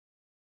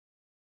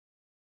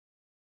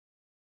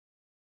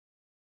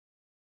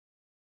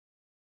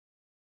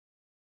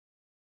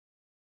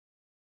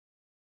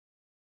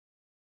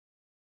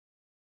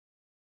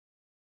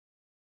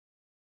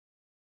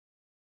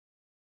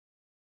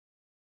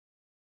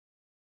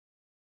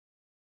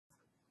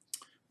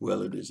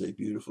Well, it is a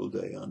beautiful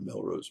day on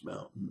Melrose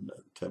Mountain.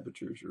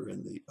 Temperatures are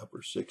in the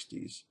upper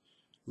 60s,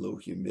 low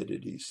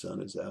humidity,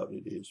 sun is out.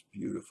 It is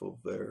beautiful,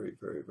 very,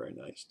 very, very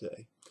nice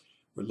day.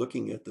 We're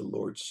looking at the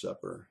Lord's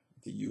Supper,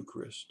 the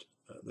Eucharist,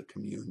 the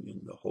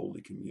communion, the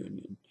Holy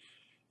Communion.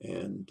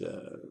 And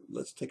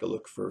let's take a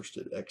look first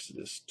at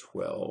Exodus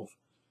 12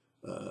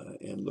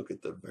 and look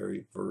at the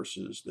very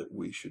verses that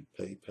we should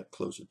pay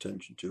close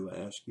attention to. I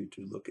ask you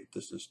to look at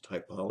this as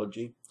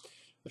typology,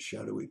 a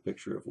shadowy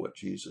picture of what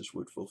Jesus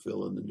would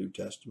fulfill in the New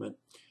Testament,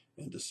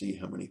 and to see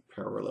how many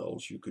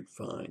parallels you could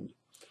find.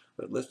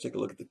 But let's take a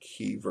look at the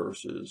key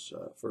verses,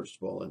 first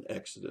of all, in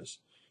Exodus.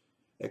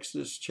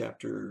 Exodus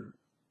chapter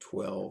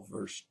 12,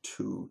 verse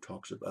 2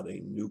 talks about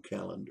a new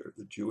calendar.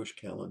 The Jewish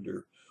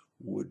calendar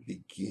would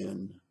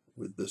begin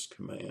with this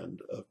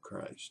command of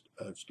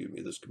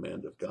this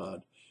command of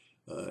God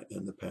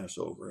in the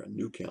Passover, a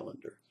new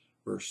calendar.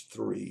 Verse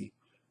 3,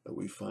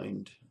 we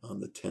find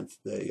on the 10th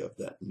day of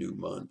that new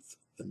month,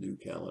 the new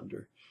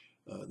calendar,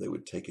 they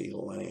would take a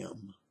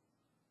lamb,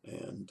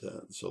 and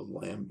so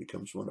lamb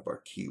becomes one of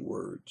our key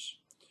words.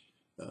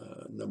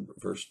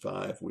 Verse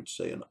 5 would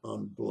say an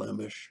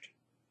unblemished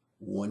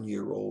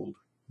 1-year-old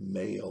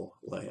male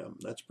lamb.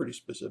 That's pretty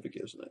specific,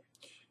 isn't it?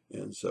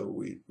 And so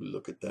we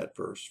look at that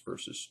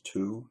verses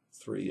 2,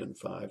 3, and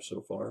 5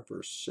 so far.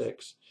 Verse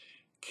 6,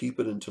 keep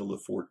it until the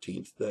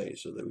 14th day.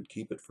 So they would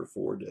keep it for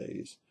 4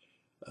 days.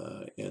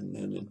 And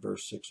then in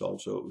verse 6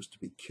 also, it was to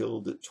be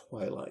killed at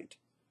twilight.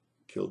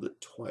 Killed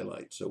at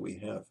twilight. So we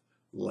have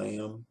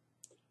lamb,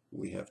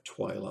 we have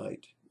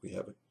twilight, we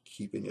have a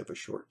keeping of a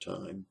short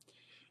time.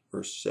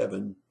 Verse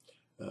 7,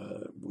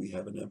 we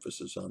have an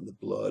emphasis on the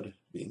blood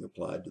being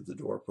applied to the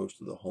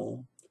doorpost of the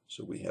home.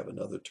 So we have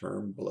another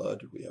term,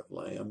 blood. We have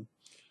lamb,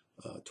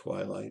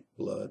 twilight,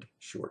 blood,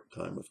 short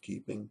time of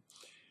keeping.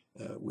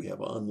 We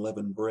have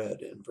unleavened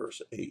bread in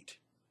verse 8.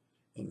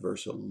 In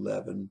verse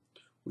 11,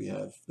 we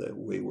have the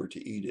way we're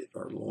to eat it,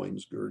 our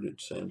loins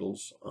girded,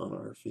 sandals on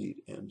our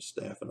feet, and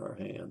staff in our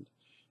hand.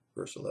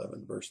 Verse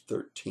 11. Verse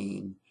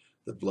 13,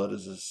 the blood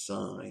is a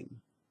sign.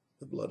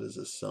 The blood is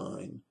a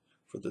sign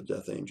for the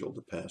death angel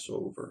to pass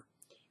over.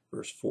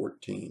 Verse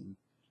 14,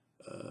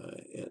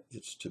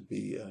 it's to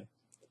be a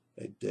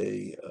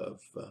day of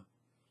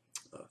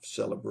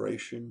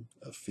celebration,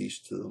 a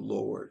feast to the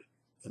Lord,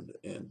 and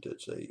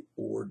it's a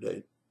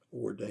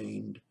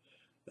ordained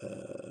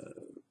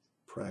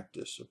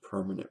practice, a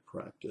permanent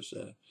practice,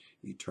 an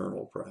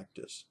eternal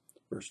practice.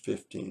 Verse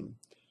 15,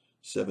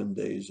 7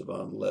 days of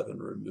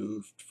unleavened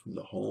removed from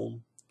the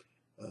home.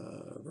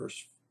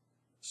 Verse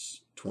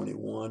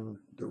 21,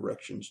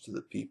 directions to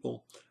the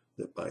people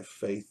that by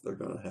faith they're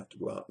going to have to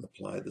go out and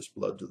apply this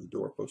blood to the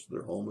doorpost of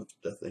their home if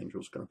the death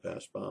angel is going to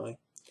pass by.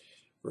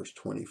 Verse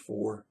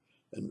 24,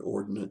 an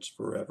ordinance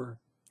forever.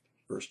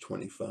 Verse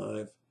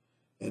 25,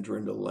 enter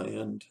into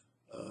land,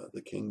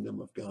 the kingdom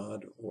of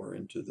God, or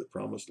into the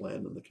promised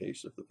land in the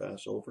case of the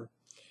Passover.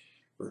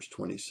 Verse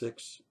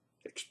 26,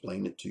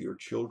 explain it to your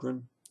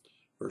children.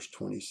 Verse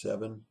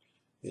 27,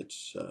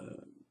 it's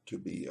to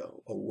be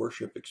a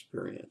worship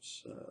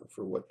experience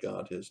for what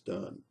God has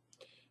done.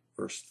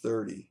 Verse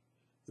 30,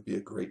 there'll be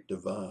a great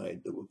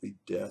divide. There will be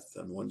death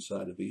on one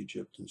side of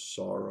Egypt and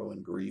sorrow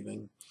and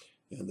grieving,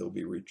 and there'll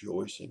be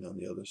rejoicing on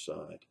the other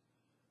side.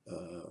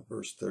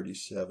 Verse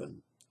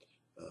 37,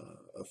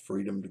 a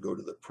freedom to go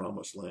to the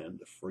promised land,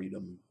 the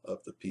freedom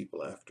of the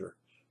people after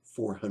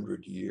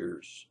 400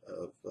 years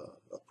of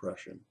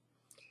oppression.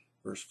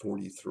 Verse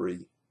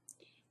 43,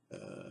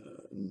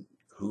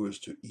 who is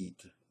to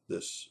eat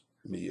this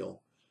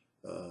meal?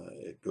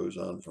 It goes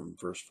on from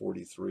verse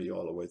 43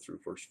 all the way through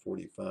verse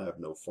 45.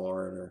 No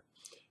foreigner,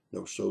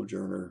 no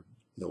sojourner,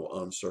 no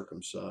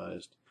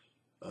uncircumcised.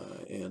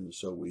 And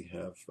so we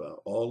have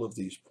all of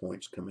these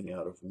points coming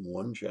out of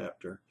one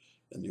chapter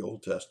in the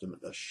Old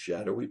Testament, a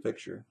shadowy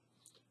picture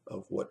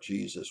of what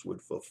Jesus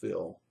would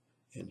fulfill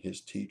in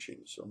his teaching.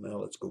 So now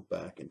let's go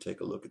back and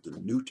take a look at the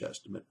New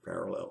Testament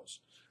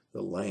parallels.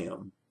 The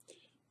Lamb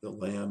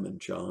in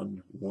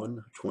John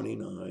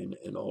 1:29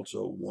 and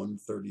also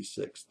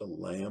 1:36, the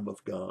Lamb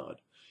of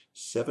God.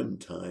 7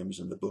 times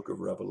in the book of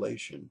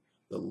Revelation,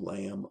 the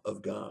Lamb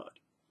of God.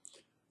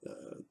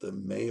 The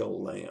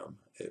male lamb,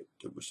 it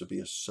was to be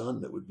a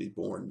son that would be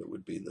born, that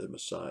would be the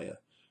Messiah.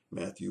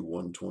 Matthew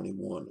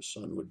 1:21, a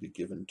son would be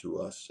given to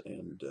us,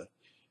 and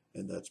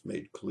that's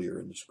made clear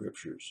in the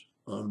scriptures.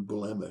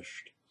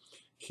 Unblemished.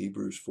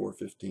 Hebrews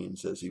 4:15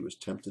 says he was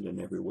tempted in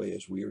every way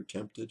as we are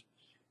tempted,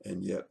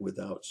 and yet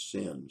without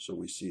sin. So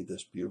we see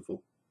this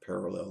beautiful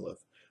parallel of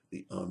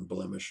the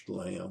unblemished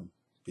lamb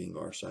being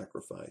our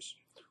sacrifice.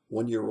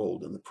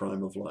 1-year-old in the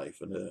prime of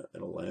life, and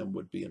a lamb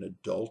would be an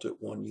adult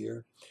at 1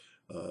 year.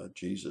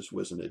 Jesus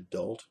was an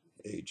adult,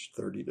 aged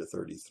 30 to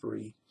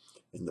 33,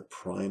 in the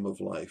prime of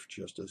life,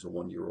 just as a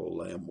 1-year-old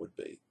lamb would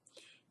be.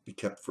 Be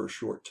kept for a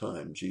short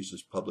time.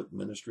 Jesus' public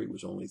ministry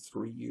was only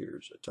 3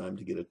 years, a time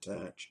to get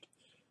attached,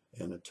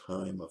 and a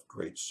time of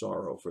great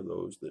sorrow for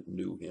those that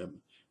knew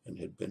him and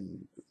had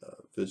been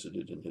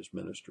visited in his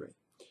ministry.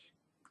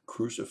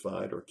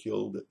 Crucified or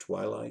killed at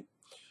twilight.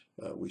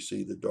 We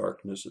see the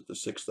darkness at the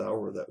 6th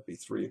hour, that would be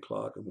 3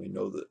 o'clock, and we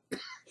know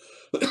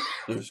that,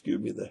 excuse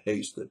me, the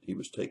haste that he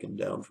was taken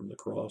down from the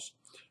cross,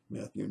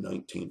 Matthew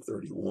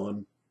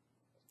 19:31,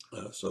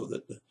 so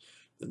that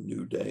the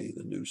new day,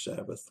 the new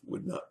Sabbath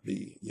would not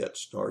be yet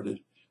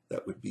started.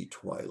 That would be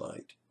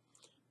twilight.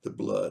 The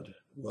blood,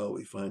 well,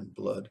 we find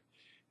blood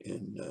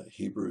in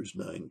Hebrews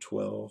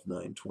 9:12,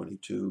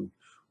 9:22,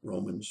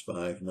 Romans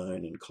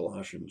 5:9, and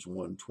Colossians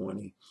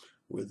 1:20.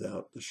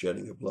 Without the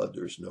shedding of blood,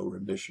 there's no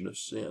remission of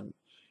sin.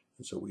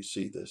 And so we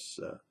see this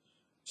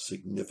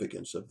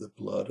significance of the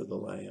blood of the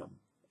Lamb.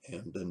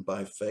 And then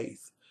by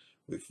faith,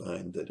 we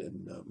find that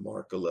in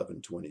Mark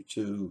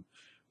 11:22,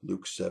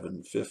 Luke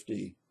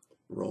 7:50,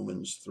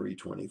 Romans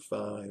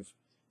 3:25,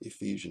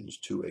 Ephesians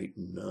 2:8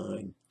 and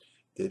 9,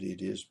 that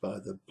it is by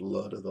the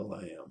blood of the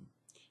Lamb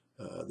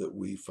that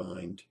we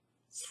find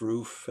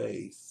through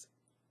faith,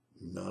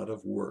 not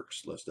of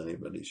works, lest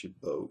anybody should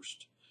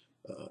boast.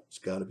 It's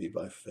got to be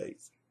by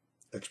faith.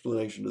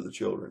 Explanation to the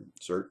children.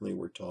 Certainly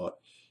we're taught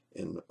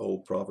in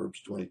old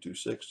Proverbs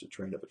 22:6 to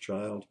train up a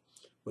child,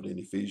 but in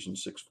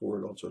Ephesians 6:4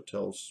 it also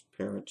tells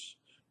parents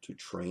to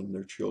train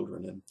their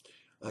children. And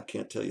I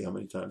can't tell you how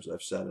many times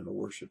I've sat in a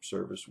worship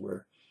service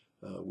where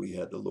we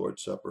had the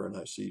Lord's Supper, and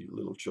I see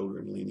little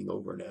children leaning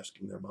over and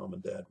asking their mom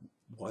and dad,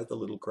 why the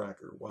little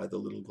cracker? Why the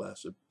little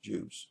glass of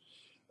juice?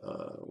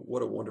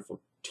 What a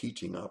wonderful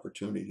teaching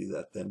opportunity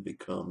that then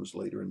becomes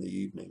later in the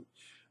evening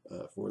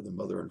for the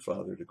mother and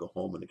father to go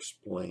home and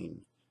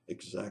explain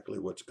exactly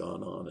what's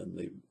gone on in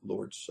the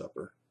Lord's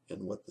Supper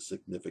and what the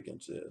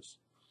significance is.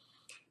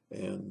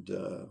 And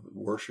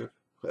worship,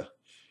 well,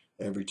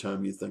 every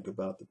time you think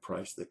about the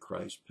price that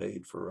Christ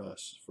paid for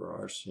us, for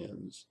our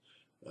sins,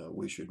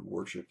 we should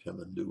worship him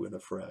anew and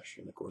afresh.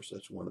 And of course,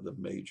 that's one of the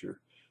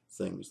major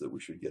things that we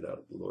should get out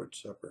of the Lord's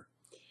Supper.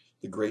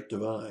 The Great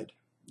Divide,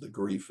 the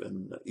grief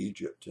in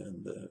Egypt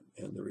and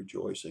the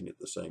rejoicing at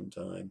the same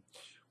time.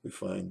 We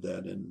find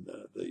that in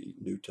the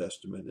New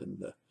Testament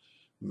in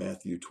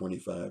Matthew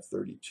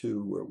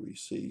 25:32, where we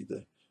see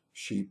the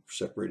sheep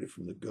separated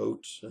from the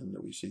goats, and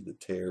we see the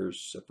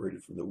tares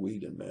separated from the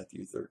wheat in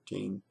Matthew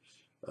 13.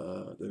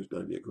 There's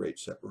going to be a great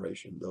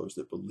separation, those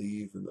that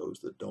believe and those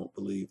that don't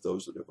believe,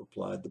 those that have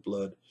applied the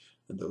blood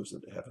and those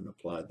that haven't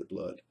applied the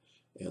blood,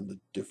 and the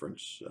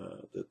difference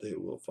that they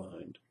will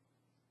find.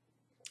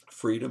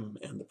 Freedom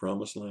and the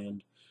promised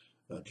land,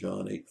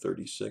 John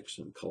 8:36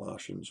 and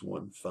Colossians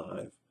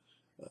 1:5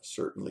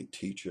 certainly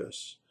teach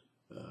us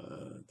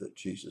that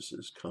Jesus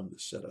has come to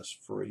set us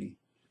free,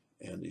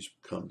 and he's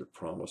come to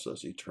promise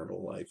us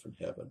eternal life in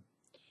heaven.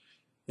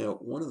 Now,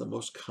 one of the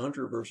most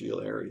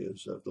controversial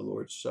areas of the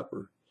Lord's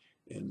Supper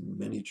in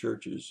many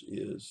churches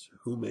is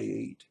who may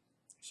eat.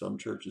 Some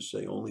churches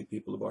say only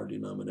people of our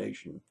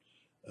denomination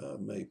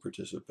may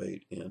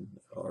participate in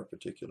our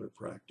particular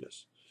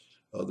practice.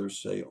 Others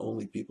say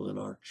only people in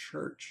our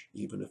church,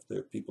 even if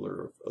their people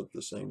are of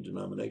the same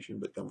denomination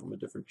but come from a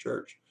different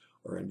church,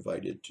 are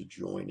invited to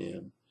join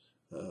in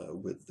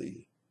with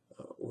the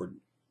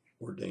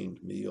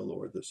ordained meal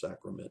or the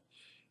sacrament.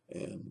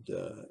 And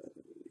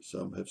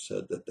some have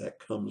said that that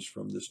comes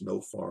from this no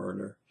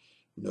foreigner,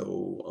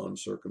 no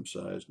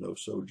uncircumcised, no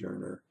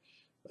sojourner,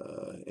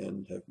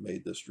 and have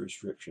made this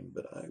restriction.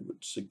 But I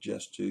would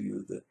suggest to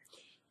you that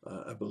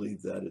I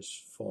believe that is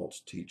false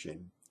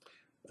teaching.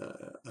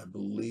 I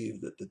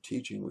believe that the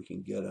teaching we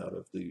can get out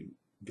of the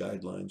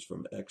guidelines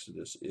from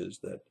Exodus is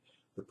that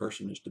the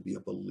person is to be a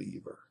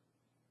believer,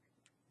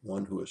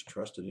 one who has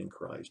trusted in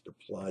Christ,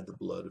 applied the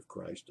blood of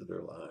Christ to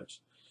their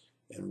lives,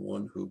 and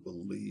one who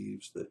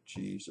believes that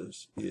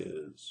Jesus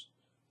is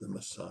the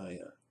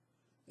Messiah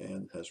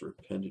and has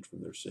repented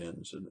from their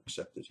sins and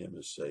accepted him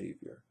as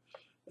Savior.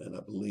 And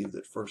I believe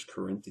that 1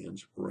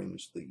 Corinthians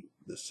brings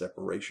the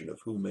separation of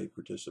who may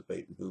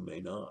participate and who may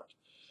not.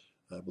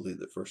 I believe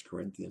that 1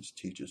 Corinthians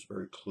teaches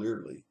very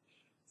clearly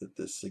that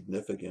the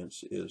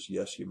significance is,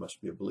 yes, you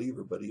must be a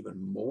believer, but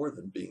even more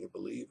than being a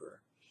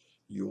believer,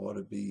 you ought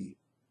to be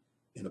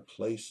in a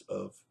place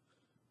of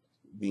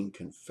being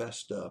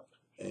confessed up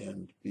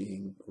and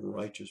being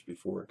righteous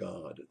before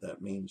God.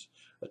 That means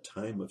a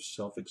time of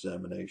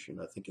self-examination.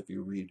 I think if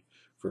you read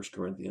 1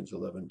 Corinthians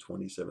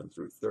 11:27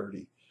 through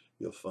 30,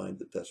 you'll find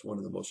that that's one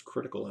of the most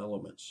critical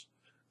elements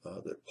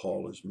that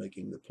Paul is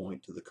making the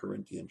point to the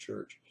Corinthian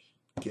church.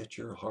 Get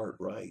your heart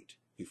right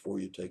before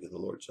you take the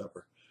Lord's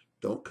Supper.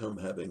 Don't come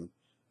having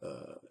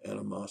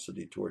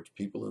animosity towards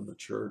people in the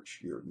church,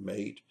 your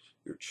mate,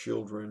 your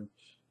children.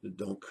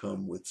 Don't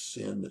come with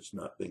sin that's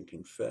not been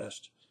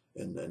confessed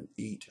and then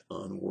eat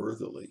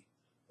unworthily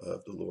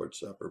of the Lord's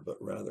Supper,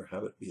 but rather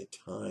have it be a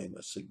time,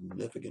 a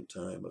significant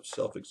time of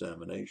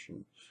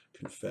self-examination,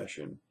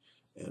 confession,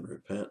 and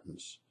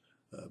repentance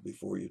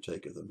before you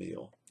take of the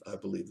meal. I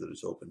believe that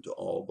it's open to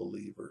all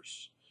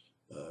believers,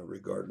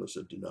 regardless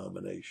of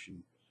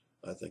denomination.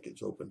 I think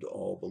it's open to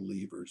all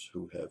believers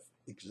who have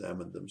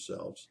examined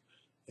themselves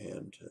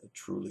and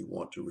truly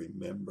want to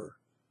remember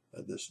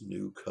this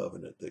new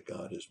covenant that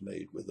God has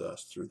made with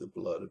us through the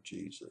blood of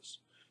Jesus.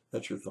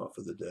 That's your thought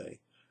for the day.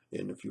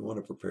 And if you want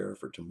to prepare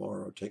for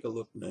tomorrow, take a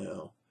look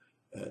now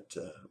at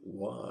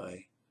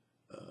why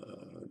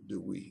do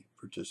we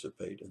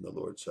participate in the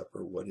Lord's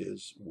Supper? What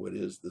is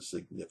the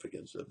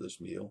significance of this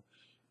meal?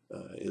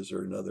 Is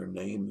there another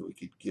name that we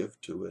could give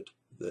to it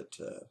that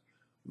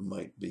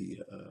might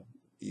be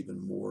even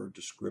more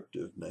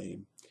descriptive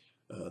name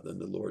than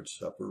the Lord's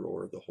Supper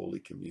or the Holy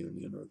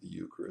Communion or the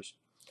Eucharist?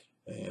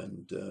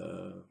 And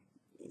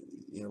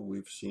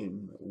we've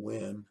seen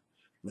when.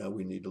 Now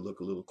we need to look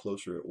a little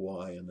closer at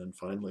why, and then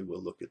finally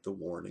we'll look at the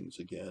warnings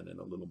again in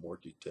a little more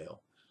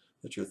detail.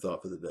 That's your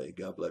thought for the day.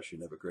 God bless you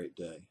and have a great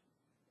day.